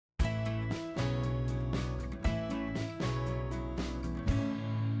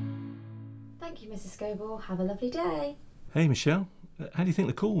Thank you, Mrs. Scoble. Have a lovely day. Hey, Michelle. How do you think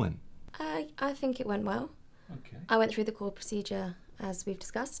the call went? I think it went well. Okay. I went through the call procedure as we've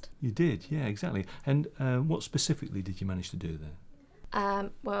discussed. You did, yeah, exactly. And what specifically did you manage to do there?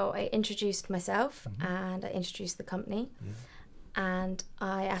 Well, I introduced myself and I introduced the company. Yeah. And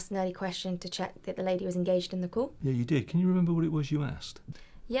I asked an early question to check that the lady was engaged in the call. Yeah, you did. Can you remember what it was you asked?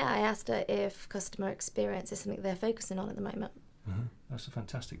 Yeah, I asked her if customer experience is something they're focusing on at the moment. That's a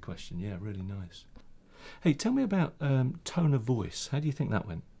fantastic question. Yeah, really nice. Hey, tell me about tone of voice. How do you think that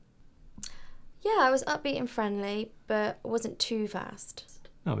went? Yeah, I was upbeat and friendly, but wasn't too fast.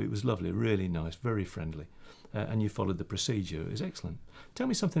 No, it was lovely, really nice, very friendly. And you followed the procedure. It was excellent. Tell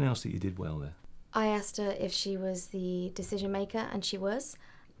me something else that you did well there. I asked her if she was the decision maker, and she was.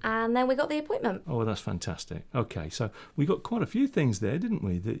 And then we got the appointment. Oh, well, that's fantastic. Okay, so we got quite a few things there, didn't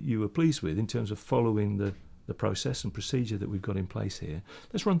we, that you were pleased with in terms of following the process and procedure that we've got in place here.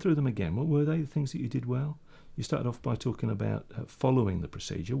 Let's run through them again. What were they, the things that you did well? You started off by talking about following the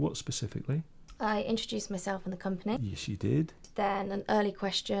procedure. What specifically? I introduced myself and the company. Yes, you did. Then an early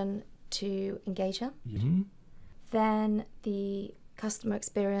question to engage her. Mm-hmm. Then the customer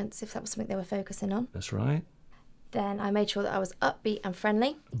experience, if that was something they were focusing on. That's right. Then I made sure that I was upbeat and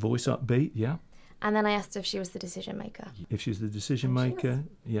friendly. Voice upbeat, yeah. And then I asked if she was the decision maker. If she's the decision maker,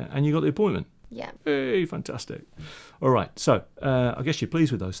 yeah. And you got the appointment? Yeah. Hey, fantastic. All right, so I guess you're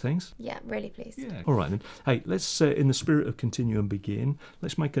pleased with those things? Yeah, really pleased. Yeah. All right then. Hey, let's, in the spirit of continue and begin,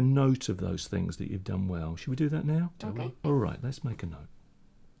 let's make a note of those things that you've done well. Should we do that now? Okay. All right, let's make a note.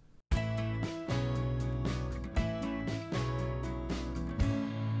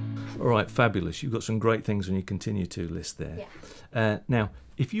 All right, fabulous. You've got some great things on your continue to list there. Yeah. Now,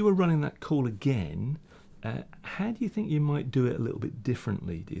 if you were running that call again, how do you think you might do it a little bit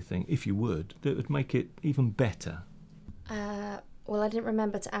differently, do you think, if you would, that would make it even better? Well, I didn't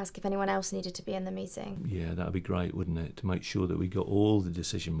remember to ask if anyone else needed to be in the meeting. Yeah, that would be great, wouldn't it? To make sure that we got all the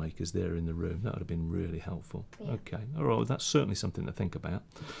decision makers there in the room. That would have been really helpful. Yeah. Okay, all right, well, that's certainly something to think about.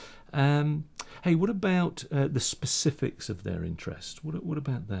 Hey, what about the specifics of their interest? What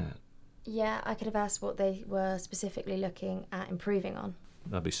about that? Yeah, I could have asked what they were specifically looking at improving on.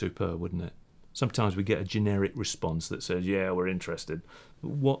 That'd be superb, wouldn't it? Sometimes we get a generic response that says, yeah, we're interested.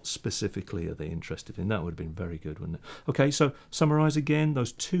 But what specifically are they interested in? That would have been very good, wouldn't it? Okay, so summarise again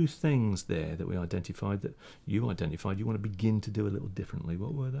those two things there that we identified, that you want to begin to do a little differently.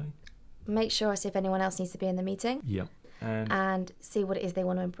 What were they? Make sure I see if anyone else needs to be in the meeting. Yeah. And see what it is they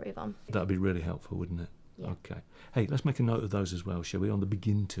want to improve on. That would be really helpful, wouldn't it? Yeah. Okay. Hey, let's make a note of those as well, shall we, on the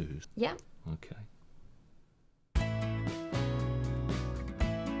begin tos? Yeah. Okay.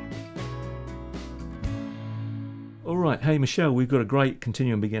 All right, hey Michelle, we've got a great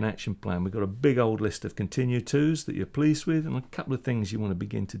continue and begin action plan. We've got a big old list of continue tos that you're pleased with and a couple of things you want to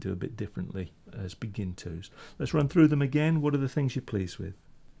begin to do a bit differently as begin tos. Let's run through them again. What are the things you're pleased with?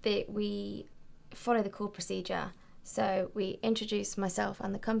 That we follow the call procedure. So we introduce myself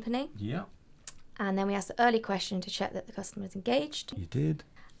and the company. Yeah. And then we ask the early question to check that the customer is engaged. You did.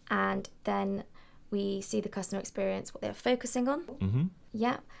 And then we see the customer experience, what they're focusing on. Mm-hmm.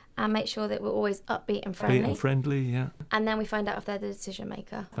 Yeah. And make sure that we're always upbeat and friendly. Upbeat and friendly, yeah. And then we find out if they're the decision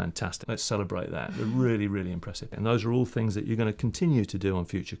maker. Fantastic. Let's celebrate that. They're really, really impressive. And those are all things that you're going to continue to do on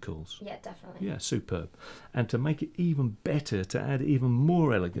future calls. Yeah, definitely. Yeah, superb. And to make it even better, to add even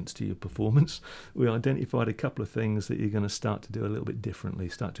more elegance to your performance, we identified a couple of things that you're going to start to do a little bit differently,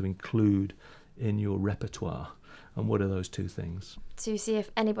 start to include in your repertoire. And what are those two things? To see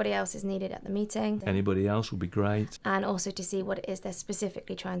if anybody else is needed at the meeting. Anybody else would be great. And also to see what it is they're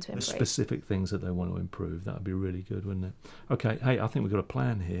specifically trying to improve. Specific things that they want to improve. That would be really good, wouldn't it? Okay, hey, I think we've got a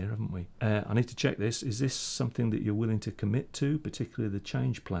plan here, haven't we? I need to check this. Is this something that you're willing to commit to, particularly the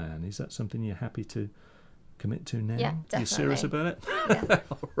change plan? Is that something you're happy to commit to now? Yeah, definitely. You serious about it? Yeah.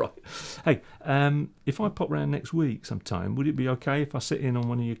 All right. Hey, if I pop round next week sometime, would it be okay if I sit in on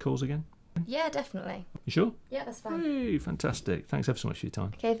one of your calls again? Yeah, definitely. You sure? Yeah, that's fine. Hey, fantastic. Thanks ever so much for your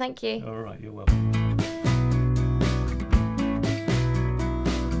time. Okay, thank you. All right, you're welcome.